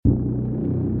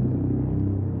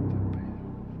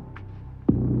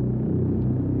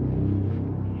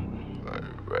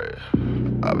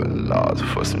I've been lost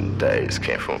for some days,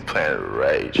 came from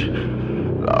PlanetRage.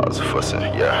 Lost for some,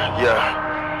 yeah.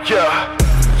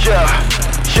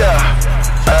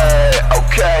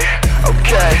 Okay,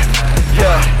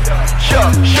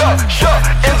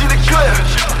 empty the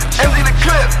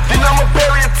clip, then I'ma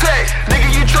bury a tape.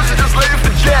 Nigga, you trusted just lady for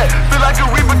jet. Feel like a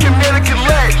reaper can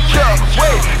manipulate.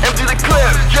 Empty the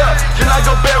clip, then I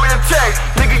go bury a tape.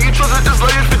 Nigga, you trusted just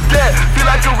lady for dead. Feel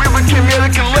like a reaper can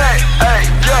manipulate.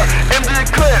 Empty the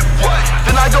clip,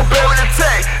 then I go bury the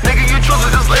tape. Nigga, you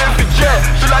trusted just lady for jet.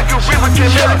 Feel like a reaper can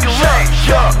manipulate.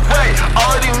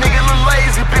 All of these niggas look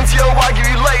lazy. PTOY give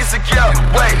you LASIK,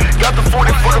 got the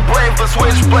 40 for the brain, for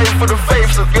switchblade for the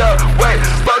face,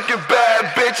 fucking bad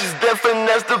bitches, then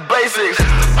finesse the basics.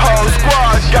 Whole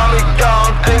squad got me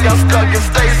gone, think I'm stuck in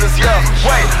stasis,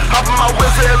 hop in my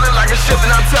whistle, it look like a ship,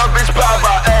 and I tell bitch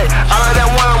bye-bye, I like that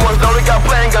one-on-ones, though they got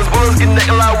playing guns, bullets get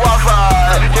naked like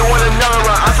Wi-Fi. They want another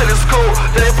run, I said it's cool,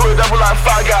 then they put it up with like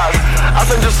 5 guys. I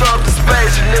send you some up to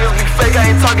space, you niggas be fake,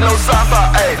 I ain't talking no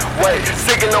sci-fi,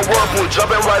 sick in the whirlpool,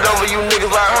 jumping right over you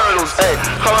niggas like hurdles,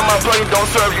 calling my plug, don't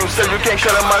serve you, said you can't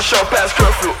cut on my show past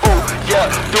curfew,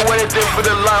 do anything for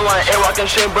the limelight, ain't rockin'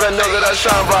 shit, but I know that I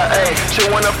shine bright, she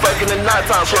wanna fuck in the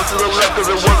nighttime, so to the left cause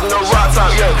it wasn't no rock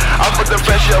time, I put the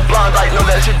fresh shit blind like, know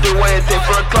that she do anything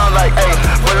for a clown like,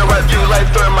 but I rap you like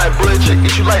thermite, bullet shit,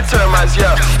 eat you like termites,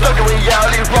 stuck in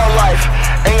reality, wrong life,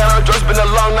 ain't got no drugs, been a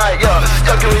long night,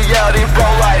 stuck in reality,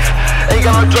 wrong life, ain't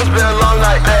got no drugs, been a long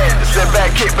night, sit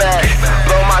back, kick back,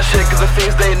 blow my shit cause the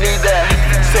fiends they need that,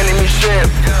 sending me shit,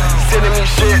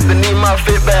 they need my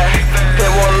fit back,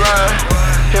 hit one line,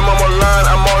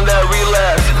 I'm on that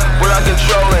relapse, but I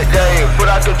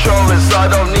control it, so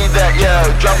I don't need that,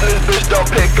 dropping this bitch, don't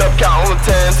pick up, count on the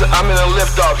 10, so I'm in a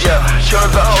lift off, shows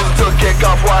the hose until kick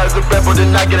off, why is the bed, but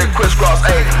then I get it crisscross,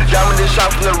 y'all in this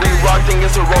shot from the re-rock, think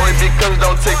it's a rolling because it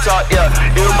don't TikTok,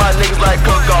 even my niggas like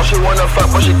cook off, she wanna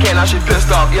fuck, but she can't, now she pissed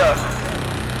off,